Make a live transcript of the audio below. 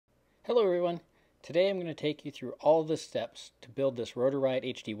Hello everyone, today I'm going to take you through all the steps to build this Rotor Riot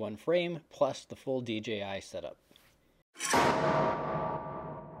HD1 frame plus the full DJI setup.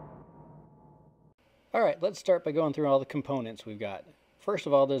 Alright, let's start by going through all the components we've got. First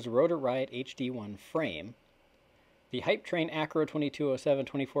of all, there's the Rotor Riot HD1 frame, the Hypetrain Acro 2207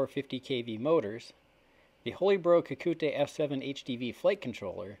 2450 kV motors, the Holybro Kakute F7 HDV flight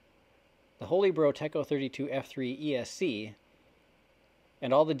controller, the Holybro Tekko32 F3 ESC,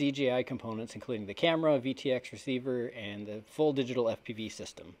 and all the DJI components, including the camera, VTX receiver, and the full digital FPV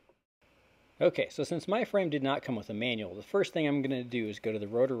system. Okay, so since my frame did not come with a manual, the first thing I'm going to do is go to the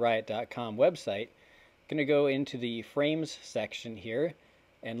rotorriot.com website. I'm going to go into the frames section here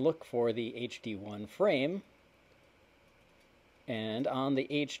and look for the HD1 frame. And on the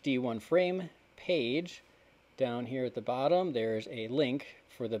HD1 frame page, down here at the bottom, there's a link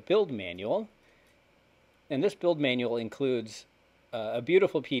for the build manual. And this build manual includes a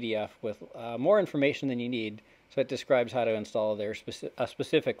beautiful PDF with more information than you need, so it describes how to install a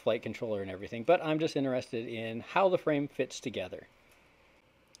specific flight controller and everything, but I'm just interested in how the frame fits together.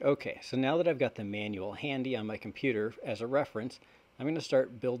 Okay, so now that I've got the manual handy on my computer as a reference, I'm going to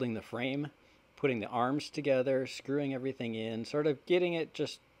start building the frame, putting the arms together, screwing everything in, sort of getting it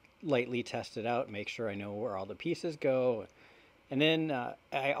just lightly tested out, make sure I know where all the pieces go. And then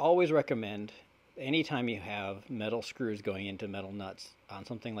I always recommend, anytime you have metal screws going into metal nuts on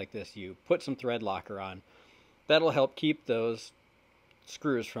something like this, you put some thread locker on. That'll help keep those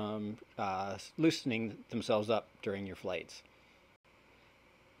screws from loosening themselves up during your flights.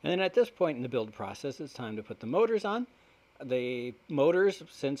 And then at this point in the build process, it's time to put the motors on. The motors,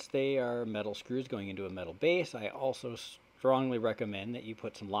 since they are metal screws going into a metal base, I also strongly recommend that you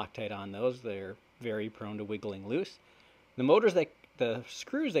put some Loctite on those. They're very prone to wiggling loose. The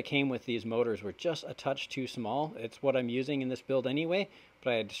screws that came with these motors were just a touch too small. It's what I'm using in this build anyway,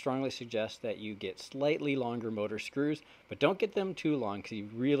 but I'd strongly suggest that you get slightly longer motor screws, but don't get them too long because you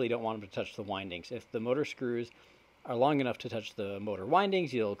really don't want them to touch the windings. If the motor screws are long enough to touch the motor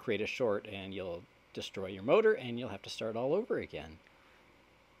windings, you'll create a short and you'll destroy your motor and you'll have to start all over again.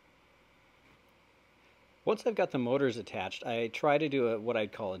 Once I've got the motors attached, I try to do what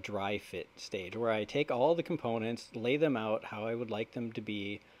I'd call a dry fit stage, where I take all the components, lay them out how I would like them to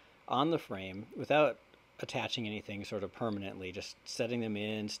be on the frame without attaching anything sort of permanently, just setting them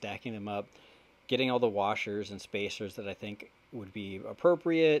in, stacking them up, getting all the washers and spacers that I think would be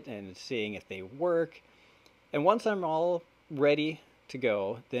appropriate and seeing if they work. And once I'm all ready to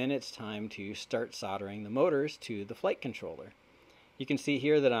go, then it's time to start soldering the motors to the flight controller. You can see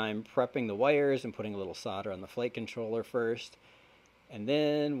here that I'm prepping the wires and putting a little solder on the flight controller first. And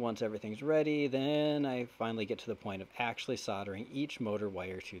then once everything's ready, then I finally get to the point of actually soldering each motor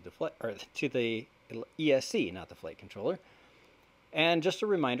wire to the ESC, not the flight controller. And just a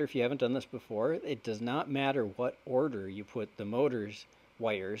reminder, if you haven't done this before, it does not matter what order you put the motors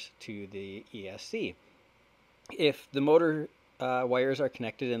wires to the ESC. If the motor wires are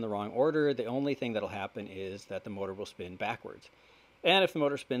connected in the wrong order, the only thing that'll happen is that the motor will spin backwards. And if the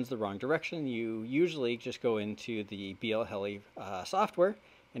motor spins the wrong direction, you usually just go into the BL Heli software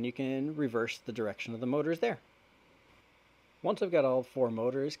and you can reverse the direction of the motors there. Once I've got all four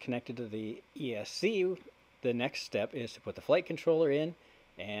motors connected to the ESC, the next step is to put the flight controller in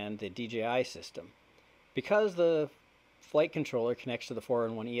and the DJI system. Because the flight controller connects to the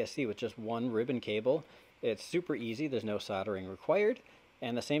 4-in-1 ESC with just one ribbon cable, it's super easy, there's no soldering required.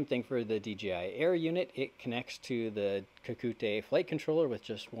 And the same thing for the DJI Air Unit. It connects to the Kakute flight controller with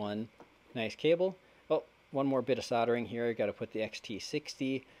just one nice cable. Oh, one more bit of soldering here. I got to put the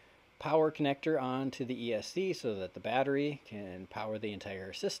XT60 power connector onto the ESC so that the battery can power the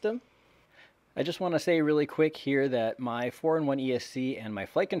entire system. I just want to say really quick here that my 4-in-1 ESC and my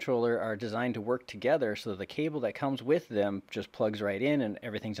flight controller are designed to work together, so the cable that comes with them just plugs right in and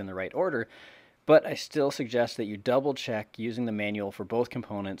everything's in the right order. But I still suggest that you double check using the manual for both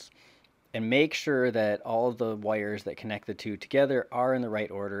components and make sure that all of the wires that connect the two together are in the right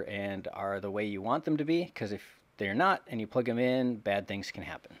order and are the way you want them to be, because if they're not and you plug them in, bad things can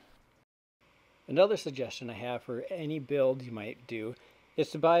happen. Another suggestion I have for any build you might do is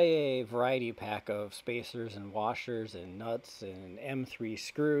to buy a variety pack of spacers and washers and nuts and M3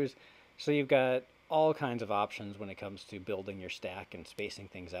 screws, so you've got all kinds of options when it comes to building your stack and spacing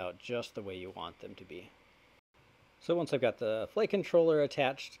things out just the way you want them to be. So once I've got the flight controller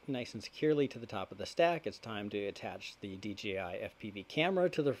attached nice and securely to the top of the stack, it's time to attach the DJI FPV camera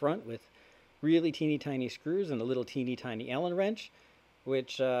to the front with really teeny tiny screws and a little teeny tiny Allen wrench,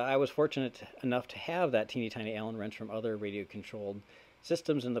 which I was fortunate enough to have that teeny tiny Allen wrench from other radio controlled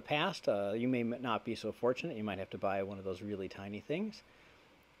systems in the past. You may not be so fortunate. You might have to buy one of those really tiny things.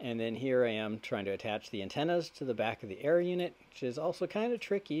 And then here I am trying to attach the antennas to the back of the Air Unit, which is also kind of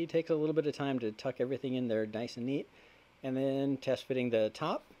tricky. It takes a little bit of time to tuck everything in there nice and neat. And then test fitting the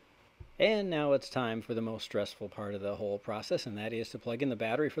top. And now it's time for the most stressful part of the whole process, and that is to plug in the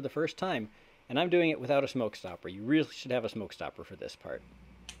battery for the first time. And I'm doing it without a smoke stopper. You really should have a smoke stopper for this part.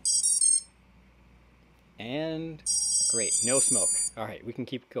 And great, no smoke. All right, we can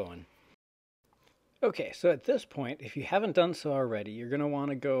keep going. Okay, so at this point, if you haven't done so already, you're going to want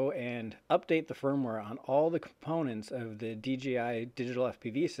to go and update the firmware on all the components of the DJI digital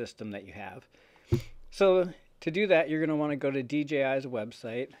FPV system that you have. So to do that, you're going to want to go to DJI's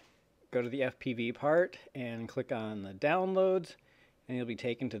website, go to the FPV part, and click on the downloads, and you'll be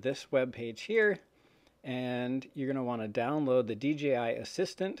taken to this web page here, and you're going to want to download the DJI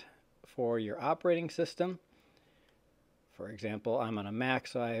Assistant for your operating system. For example, I'm on a Mac,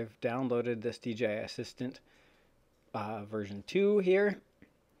 so I've downloaded this DJI Assistant version 2 here.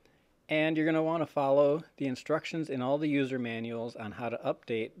 And you're going to want to follow the instructions in all the user manuals on how to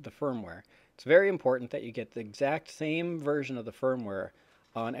update the firmware. It's very important that you get the exact same version of the firmware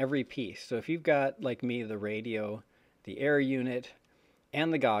on every piece. So if you've got, like me, the radio, the Air Unit,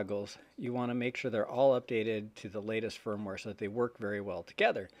 and the goggles, you want to make sure they're all updated to the latest firmware so that they work very well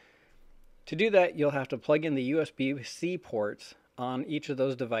together. To do that, you'll have to plug in the USB-C ports on each of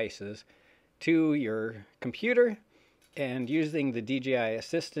those devices to your computer, and using the DJI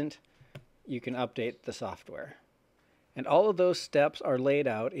Assistant, you can update the software. And all of those steps are laid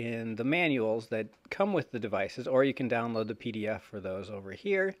out in the manuals that come with the devices, or you can download the PDF for those over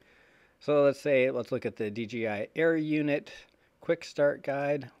here. So let's look at the DJI Air Unit Quick Start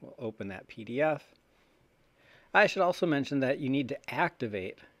Guide. We'll open that PDF. I should also mention that you need to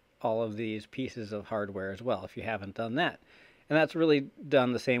activate all of these pieces of hardware as well if you haven't done that. And that's really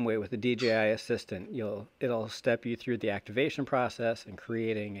done the same way with the DJI Assistant. It'll step you through the activation process and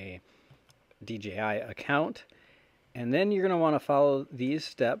creating a DJI account. And then you're going to want to follow these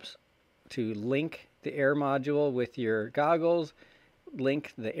steps to link the Air module with your goggles,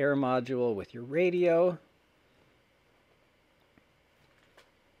 link the Air module with your radio.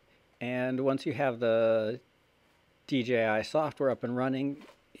 And once you have the DJI software up and running,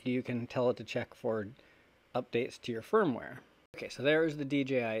 you can tell it to check for updates to your firmware. Okay, so there's the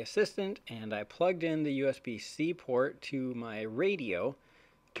DJI Assistant, and I plugged in the USB-C port to my radio,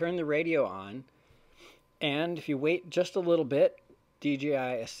 turn the radio on, and if you wait just a little bit,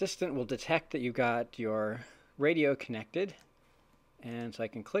 DJI Assistant will detect that you've got your radio connected, and so I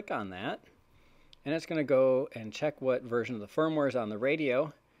can click on that, and it's going to go and check what version of the firmware is on the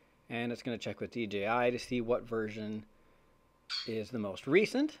radio, and it's going to check with DJI to see what version is the most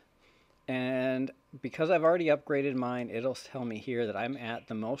recent. And because I've already upgraded mine, it'll tell me here that I'm at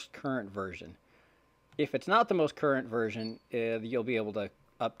the most current version. If it's not the most current version, you'll be able to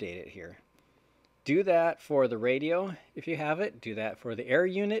update it here. Do that for the radio if you have it, do that for the Air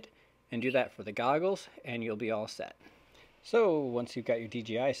Unit, and do that for the goggles, and you'll be all set. So once you've got your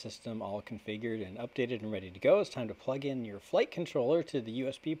DJI system all configured and updated and ready to go, it's time to plug in your flight controller to the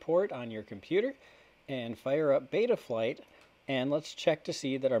USB port on your computer and fire up Betaflight. And let's check to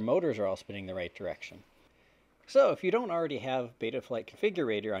see that our motors are all spinning the right direction. So if you don't already have Betaflight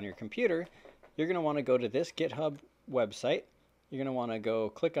Configurator on your computer, you're going to want to go to this GitHub website. You're going to want to go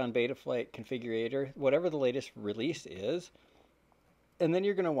click on Betaflight Configurator, whatever the latest release is. And then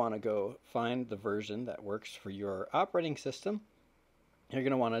you're going to want to go find the version that works for your operating system. You're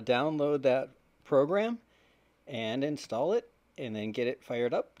going to want to download that program and install it, and then get it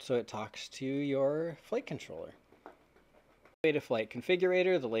fired up so it talks to your flight controller. Betaflight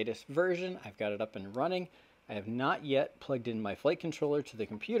Configurator, the latest version. I've got it up and running. I have not yet plugged in my flight controller to the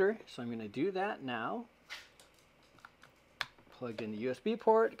computer, so I'm going to do that now. Plugged in the USB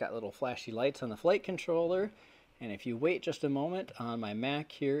port, got little flashy lights on the flight controller, and if you wait just a moment, on my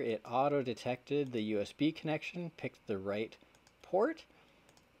Mac here, it auto-detected the USB connection, picked the right port,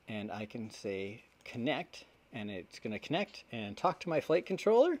 and I can say connect, and it's going to connect and talk to my flight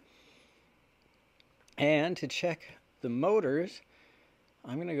controller. And to check the motors,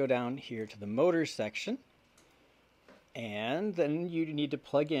 I'm going to go down here to the motors section, and then you need to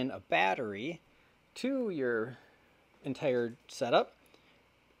plug in a battery to your entire setup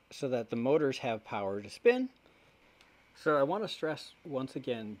so that the motors have power to spin. So I want to stress once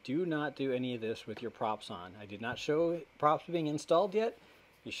again, do not do any of this with your props on. I did not show props being installed yet.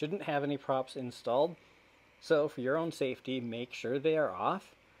 You shouldn't have any props installed. So for your own safety, make sure they are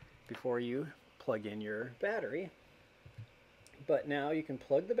off before you plug in your battery. But now you can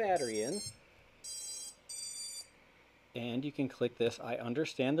plug the battery in, and you can click this I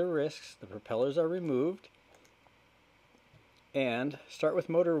understand the risks, the propellers are removed, And start with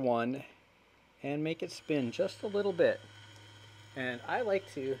motor 1 and make it spin just a little bit. And I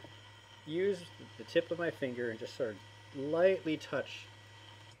like to use the tip of my finger and just sort of lightly touch.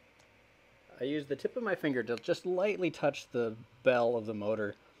 I use the tip of my finger to just lightly touch the bell of the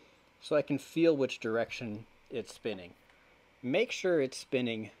motor so I can feel which direction it's spinning. Make sure it's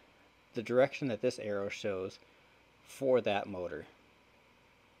spinning the direction that this arrow shows for that motor.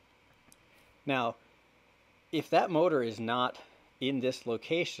 Now, if that motor is not in this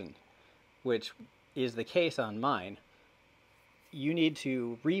location, which is the case on mine, you need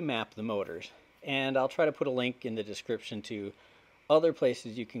to remap the motors. And I'll try to put a link in the description to other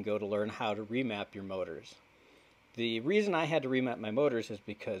places you can go to learn how to remap your motors. The reason I had to remap my motors is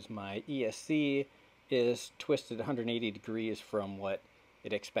because my ESC is twisted 180 degrees from what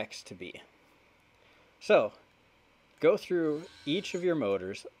it expects to be. So, go through each of your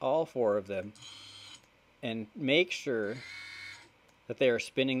motors, all 4 of them, and make sure that they are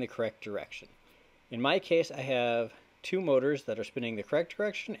spinning the correct direction. In my case, I have 2 motors that are spinning the correct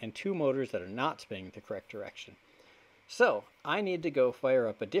direction and 2 motors that are not spinning the correct direction. So, I need to go fire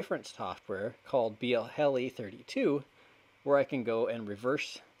up a different software called BLHeli32 where I can go and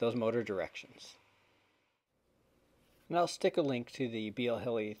reverse those motor directions. And I'll stick a link to the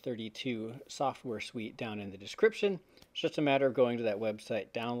BLHeli32 software suite down in the description. It's just a matter of going to that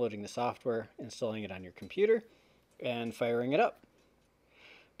website, downloading the software, installing it on your computer, and firing it up.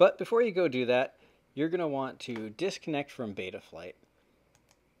 But before you go do that, you're going to want to disconnect from Betaflight.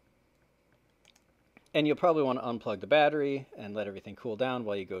 And you'll probably want to unplug the battery and let everything cool down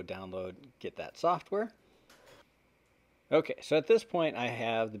while you go download, get that software. Okay, so at this point I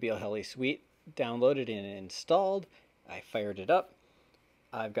have the BLHeli suite downloaded and installed. I fired it up.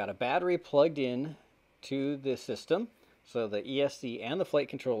 I've got a battery plugged in to the system, so the ESC and the flight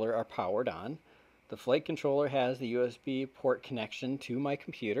controller are powered on. The flight controller has the USB port connection to my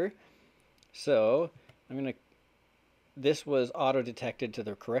computer. So this was auto detected to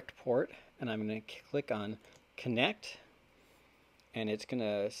the correct port, and I'm going to click on connect, and it's going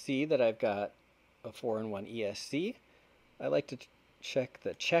to see that I've got a 4-in-1 ESC. I like to check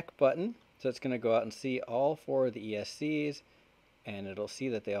the check button, so it's going to go out and see all 4 of the ESCs, and it'll see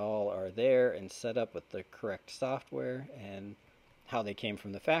that they all are there and set up with the correct software and how they came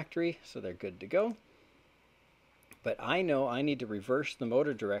from the factory, so they're good to go. But I know I need to reverse the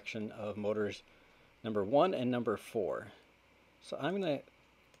motor direction of motors number 1 and number 4. So I'm going to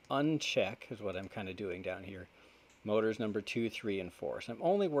uncheck, is what I'm kind of doing down here, motors number 2, 3, and 4. So I'm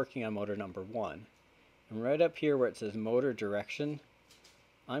only working on motor number 1. And right up here where it says motor direction,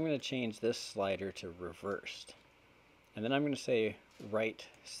 I'm going to change this slider to reversed. And then I'm going to say right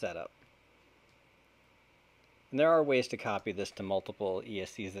setup. And there are ways to copy this to multiple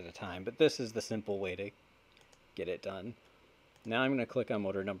ESCs at a time, but this is the simple way to get it done. Now I'm going to click on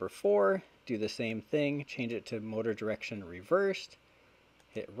motor number 4, do the same thing, change it to motor direction reversed,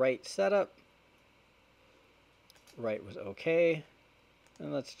 hit right setup. Right was okay.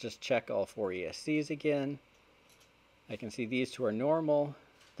 And let's just check all 4 ESCs again. I can see these 2 are normal,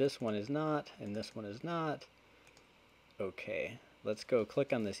 this one is not, and this one is not. Okay, let's go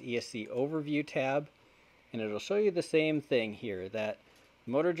click on this ESC overview tab, and it'll show you the same thing here, that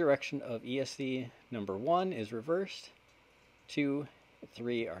motor direction of ESC number 1 is reversed, 2,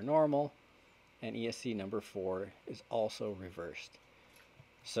 3 are normal, and ESC number 4 is also reversed.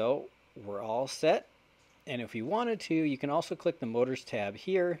 So we're all set. And if you wanted to, you can also click the Motors tab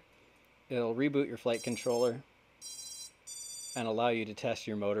here. It'll reboot your flight controller and allow you to test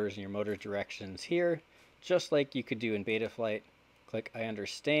your motors and your motor directions here, just like you could do in Betaflight. Click I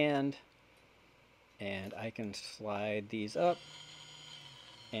understand, and I can slide these up.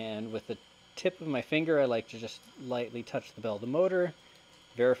 And with the tip of my finger, I like to just lightly touch the bell of the motor,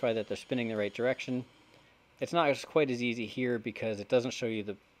 verify that they're spinning the right direction. It's not quite as easy here because it doesn't show you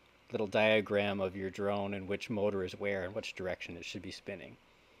the little diagram of your drone and which motor is where and which direction it should be spinning.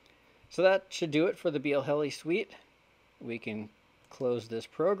 So that should do it for the BLHeli suite. We can close this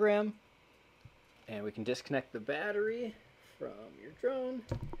program and we can disconnect the battery from your drone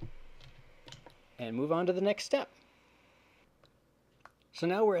and move on to the next step. So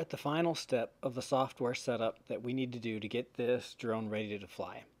now we're at the final step of the software setup that we need to do to get this drone ready to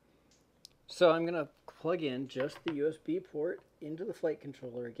fly. So I'm going to plug in just the USB port into the flight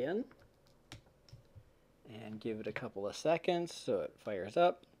controller again and give it a couple of seconds so it fires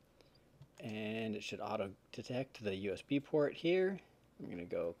up, and it should auto detect the USB port here. I'm going to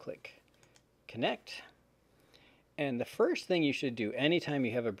go click connect, and the first thing you should do anytime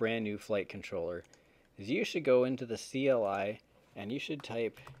you have a brand new flight controller is you should go into the CLI and you should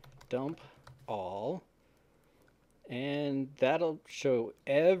type dump all, And that'll show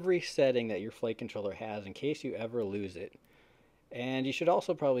every setting that your flight controller has in case you ever lose it. And you should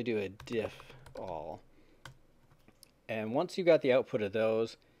also probably do a diff all. And once you got the output of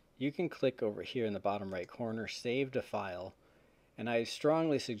those, you can click over here in the bottom right corner, save to file. And I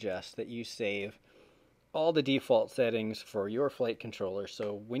strongly suggest that you save all the default settings for your flight controller,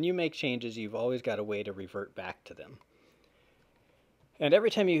 so when you make changes, you've always got a way to revert back to them. And every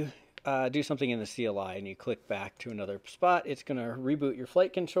time you do something in the CLI and you click back to another spot, it's going to reboot your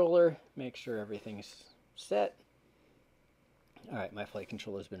flight controller, make sure everything's set. Alright, my flight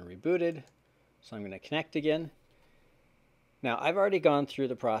controller has been rebooted, so I'm going to connect again. Now, I've already gone through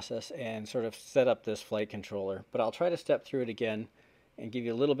the process and sort of set up this flight controller, but I'll try to step through it again and give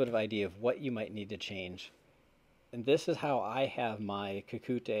you a little bit of idea of what you might need to change. And this is how I have my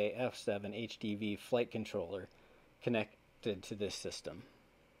Kakute F7 HDV flight controller connected to this system.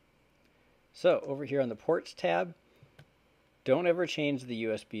 So over here on the ports tab, don't ever change the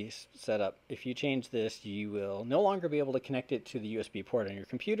USB setup. If you change this, you will no longer be able to connect it to the USB port on your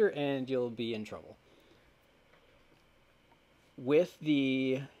computer and you'll be in trouble. With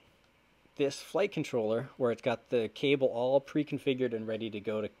this flight controller, where it's got the cable all pre-configured and ready to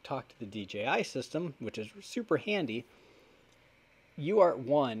go to talk to the DJI system, which is super handy,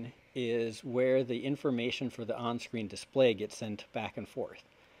 UART1 is where the information for the on-screen display gets sent back and forth.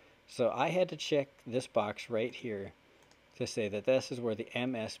 So I had to check this box right here to say that this is where the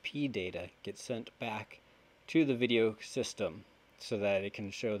MSP data gets sent back to the video system so that it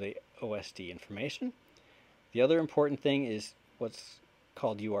can show the OSD information. The other important thing is what's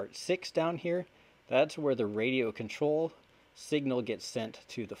called UART6 down here. That's where the radio control signal gets sent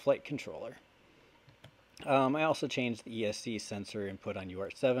to the flight controller. I also changed the ESC sensor input on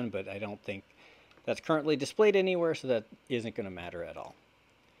UART7, but I don't think that's currently displayed anywhere, so that isn't going to matter at all.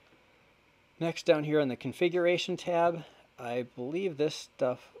 Next, down here on the configuration tab, I believe this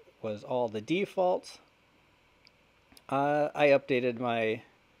stuff was all the defaults. I updated my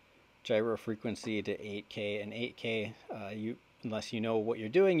gyro frequency to 8K, and 8K, unless you know what you're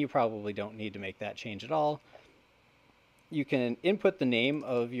doing, you probably don't need to make that change at all. You can input the name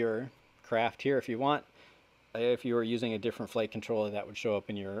of your craft here if you want. If you were using a different flight controller, that would show up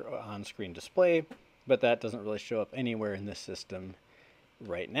in your on-screen display, but that doesn't really show up anywhere in this system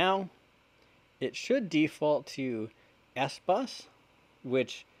right now. It should default to S-Bus,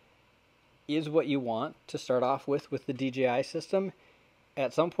 which is what you want to start off with the DJI system.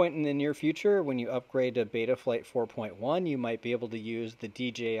 At some point in the near future, when you upgrade to Betaflight 4.1, you might be able to use the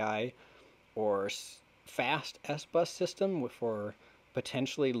DJI or fast S-Bus system for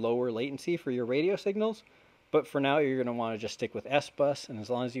potentially lower latency for your radio signals. But for now, you're going to want to just stick with S-Bus, and as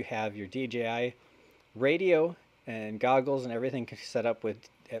long as you have your DJI radio and goggles and everything set up with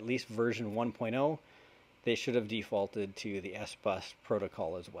at least version 1.0, they should have defaulted to the S-Bus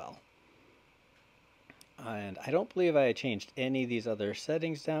protocol as well. And I don't believe I changed any of these other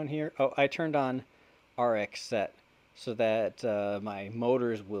settings down here. Oh, I turned on RX set so that my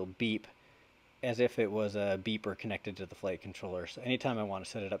motors will beep as if it was a beeper connected to the flight controller. So anytime I want to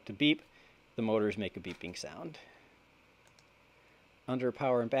set it up to beep, the motors make a beeping sound. Under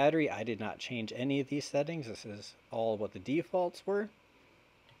power and battery, I did not change any of these settings. This is all what the defaults were.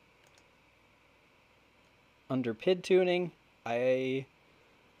 Under PID tuning, I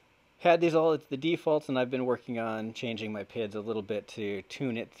had these all at the defaults, and I've been working on changing my PIDs a little bit to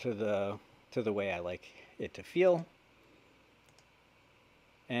tune it to the way I like it to feel.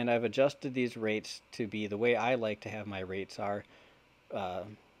 And I've adjusted these rates to be the way I like to have my rates are.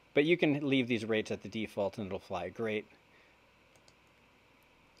 But you can leave these rates at the default and it'll fly great.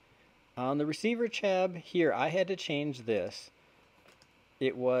 On the receiver tab here, I had to change this.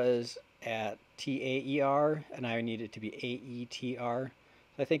 It was at TAER, and I need it to be AETR.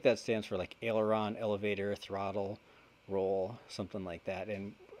 I think that stands for like aileron, elevator, throttle, roll, something like that,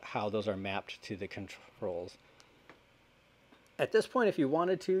 and how those are mapped to the controls. At this point, if you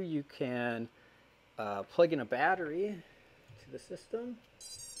wanted to, you can plug in a battery to the system.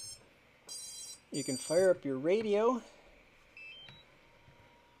 You can fire up your radio.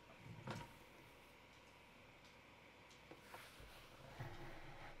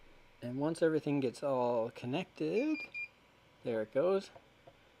 And once everything gets all connected, there it goes.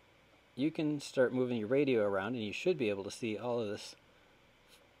 You can start moving your radio around, and you should be able to see all of this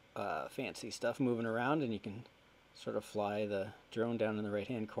fancy stuff moving around, and you can sort of fly the drone down in the right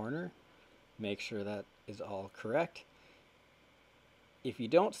hand corner. Make sure that is all correct. If you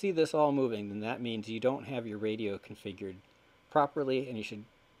don't see this all moving, then that means you don't have your radio configured properly, and you should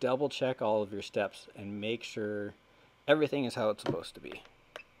double check all of your steps and make sure everything is how it's supposed to be.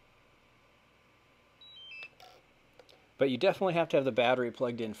 But you definitely have to have the battery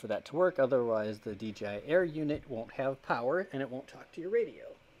plugged in for that to work, otherwise the DJI Air Unit won't have power and it won't talk to your radio.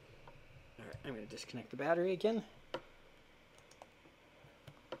 Alright, I'm going to disconnect the battery again.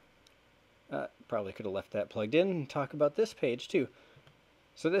 Probably could have left that plugged in and talk about this page too.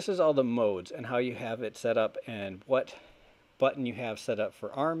 So this is all the modes and how you have it set up and what button you have set up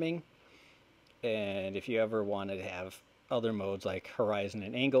for arming. And if you ever wanted to have other modes like horizon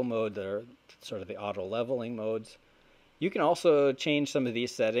and angle mode, that are sort of the auto leveling modes. You can also change some of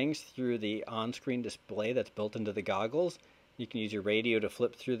these settings through the on-screen display that's built into the goggles. You can use your radio to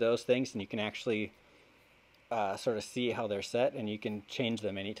flip through those things, and you can actually sort of see how they're set, and you can change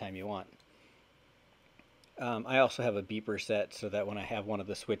them anytime you want. I also have a beeper set so that when I have one of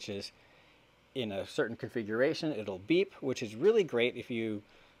the switches in a certain configuration, it'll beep, which is really great if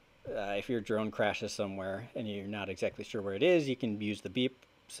your drone crashes somewhere and you're not exactly sure where it is. You can use the beep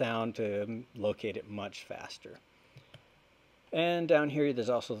sound to locate it much faster. And down here there's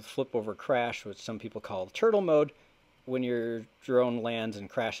also the flip over crash, which some people call turtle mode. When your drone lands and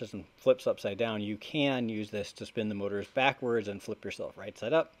crashes and flips upside down, you can use this to spin the motors backwards and flip yourself right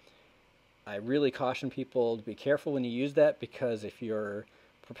side up. I really caution people to be careful when you use that, because if your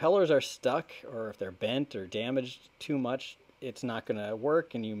propellers are stuck or if they're bent or damaged too much, it's not going to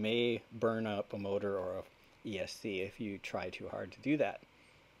work and you may burn up a motor or a ESC if you try too hard to do that.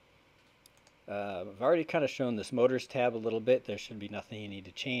 I've already kind of shown this motors tab a little bit. There should be nothing you need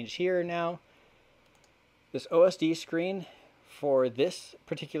to change here now. This OSD screen for this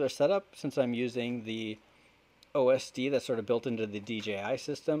particular setup, since I'm using the OSD that's sort of built into the DJI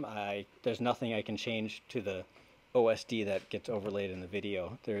system, there's nothing I can change to the OSD that gets overlaid in the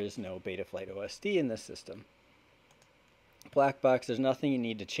video. There is no Betaflight OSD in this system. Black box, there's nothing you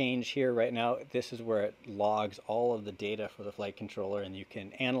need to change here right now. This is where it logs all of the data for the flight controller and you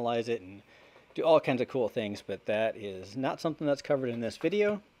can analyze it and do all kinds of cool things, but that is not something that's covered in this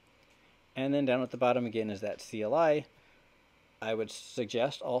video. And then down at the bottom again is that CLI. I would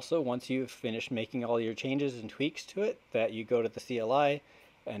suggest also, once you've finished making all your changes and tweaks to it, that you go to the CLI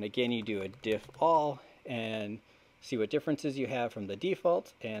and again you do a diff all and see what differences you have from the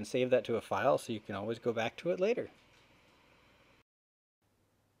default and save that to a file so you can always go back to it later.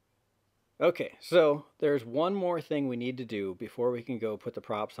 Okay, so there's one more thing we need to do before we can go put the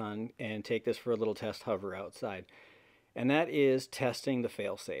props on and take this for a little test hover outside, and that is testing the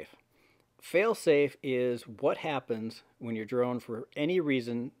failsafe. Failsafe is what happens when your drone, for any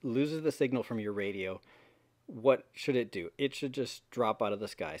reason, loses the signal from your radio. What should it do? It should just drop out of the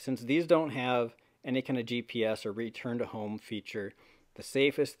sky. Since these don't have any kind of GPS or return to home feature, the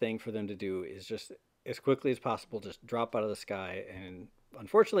safest thing for them to do is just as quickly as possible just drop out of the sky and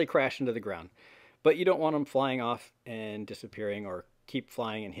unfortunately crash into the ground. But you don't want them flying off and disappearing or keep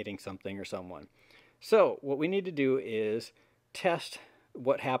flying and hitting something or someone. So what we need to do is test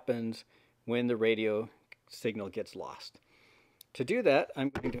what happens when the radio signal gets lost. To do that, I'm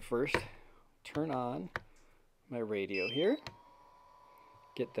going to first turn on my radio here,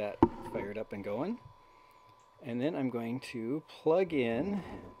 get that fired up and going, and then I'm going to plug in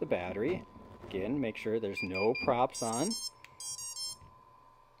the battery. Again, make sure there's no props on.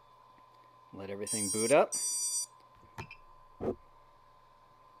 Let everything boot up.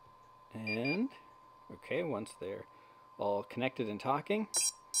 And, okay, once they're all connected and talking,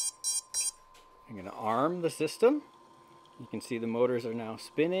 I'm going to arm the system. You can see the motors are now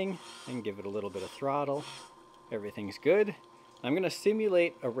spinning. I can give it a little bit of throttle. Everything's good. I'm going to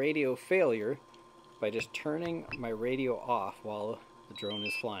simulate a radio failure by just turning my radio off while the drone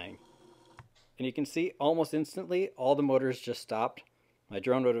is flying. And you can see almost instantly all the motors just stopped. My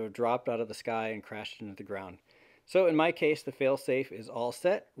drone would have dropped out of the sky and crashed into the ground. So in my case, the failsafe is all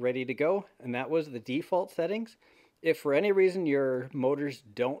set, ready to go, and that was the default settings. If for any reason your motors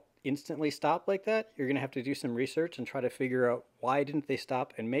don't instantly stop like that, you're going to have to do some research and try to figure out why didn't they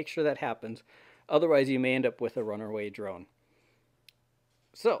stop and make sure that happens. Otherwise, you may end up with a runaway drone.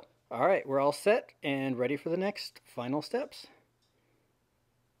 So, all right, we're all set and ready for the next final steps.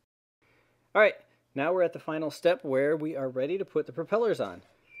 All right. Now we're at the final step where we are ready to put the propellers on.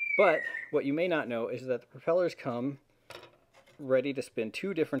 But what you may not know is that the propellers come ready to spin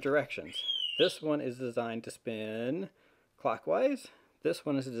two different directions. This one is designed to spin clockwise. This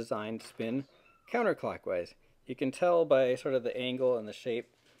one is designed to spin counterclockwise. You can tell by sort of the angle and the shape.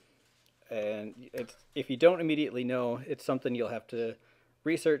 And if you don't immediately know, it's something you'll have to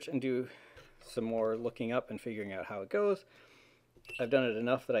research and do some more looking up and figuring out how it goes. I've done it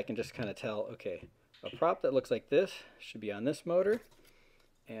enough that I can just kind of tell, okay, a prop that looks like this should be on this motor,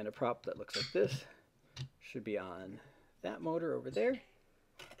 and a prop that looks like this should be on that motor over there,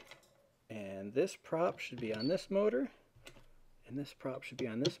 and this prop should be on this motor, and this prop should be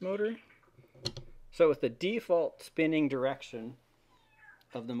on this motor. So with the default spinning direction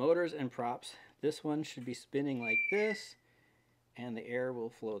of the motors and props, this one should be spinning like this, and the air will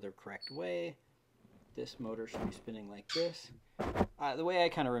flow the correct way. This motor should be spinning like this. The way I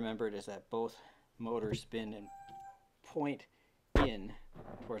kind of remember it is that both motors spin and point in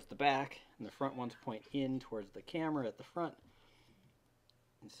towards the back, and the front ones point in towards the camera at the front.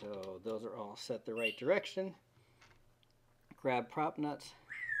 And so those are all set the right direction. Grab prop nuts,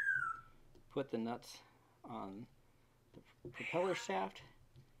 put the nuts on the propeller shaft,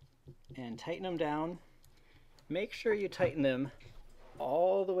 and tighten them down. Make sure you tighten them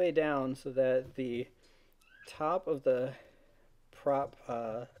all the way down so that the top of the prop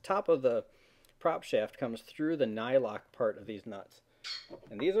shaft comes through the nylock part of these nuts.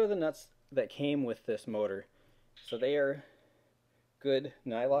 And these are the nuts that came with this motor. So they are good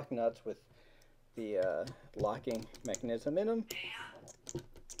nylock nuts with the locking mechanism in them.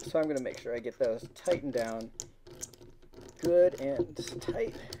 So I'm going to make sure I get those tightened down good and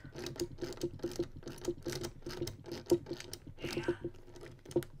tight.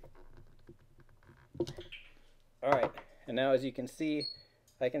 Alright, and now as you can see,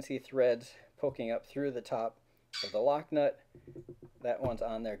 I can see threads poking up through the top of the lock nut. That one's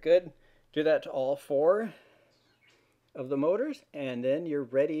on there good. Do that to all 4 of the motors, and then you're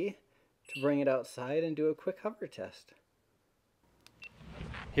ready to bring it outside and do a quick hover test.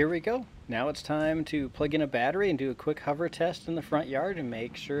 Here we go. Now it's time to plug in a battery and do a quick hover test in the front yard and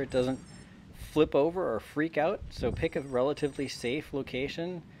make sure it doesn't flip over or freak out. So pick a relatively safe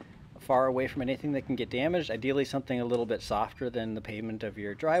location far away from anything that can get damaged, ideally something a little bit softer than the pavement of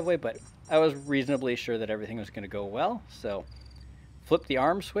your driveway, but I was reasonably sure that everything was going to go well. So flip the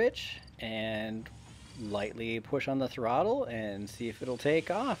arm switch and lightly push on the throttle and see if it'll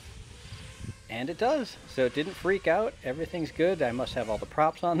take off. And it does. So it didn't freak out. Everything's good. I must have all the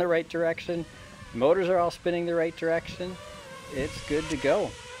props on the right direction. The motors are all spinning the right direction. It's good to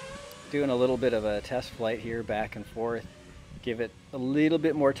go. Doing a little bit of a test flight here, back and forth. Give it a little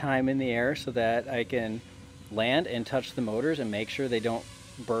bit more time in the air so that I can land and touch the motors and make sure they don't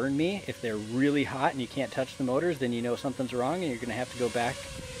burn me. If they're really hot and you can't touch the motors, then you know something's wrong and you're going to have to go back,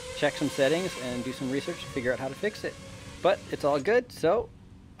 check some settings, and do some research to figure out how to fix it. But it's all good, so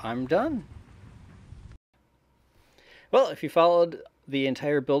I'm done. Well, if you followed the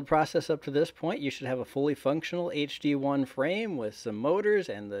entire build process up to this point, you should have a fully functional HD1 frame with some motors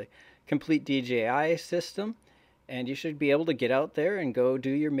and the complete DJI system. And you should be able to get out there and go do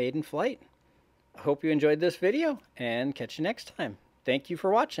your maiden flight. I hope you enjoyed this video, and catch you next time. Thank you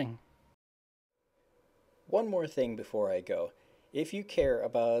for watching. One more thing before I go. If you care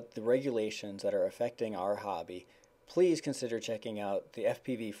about the regulations that are affecting our hobby, please consider checking out the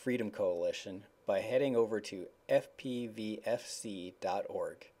FPV Freedom Coalition by heading over to fpvfc.org.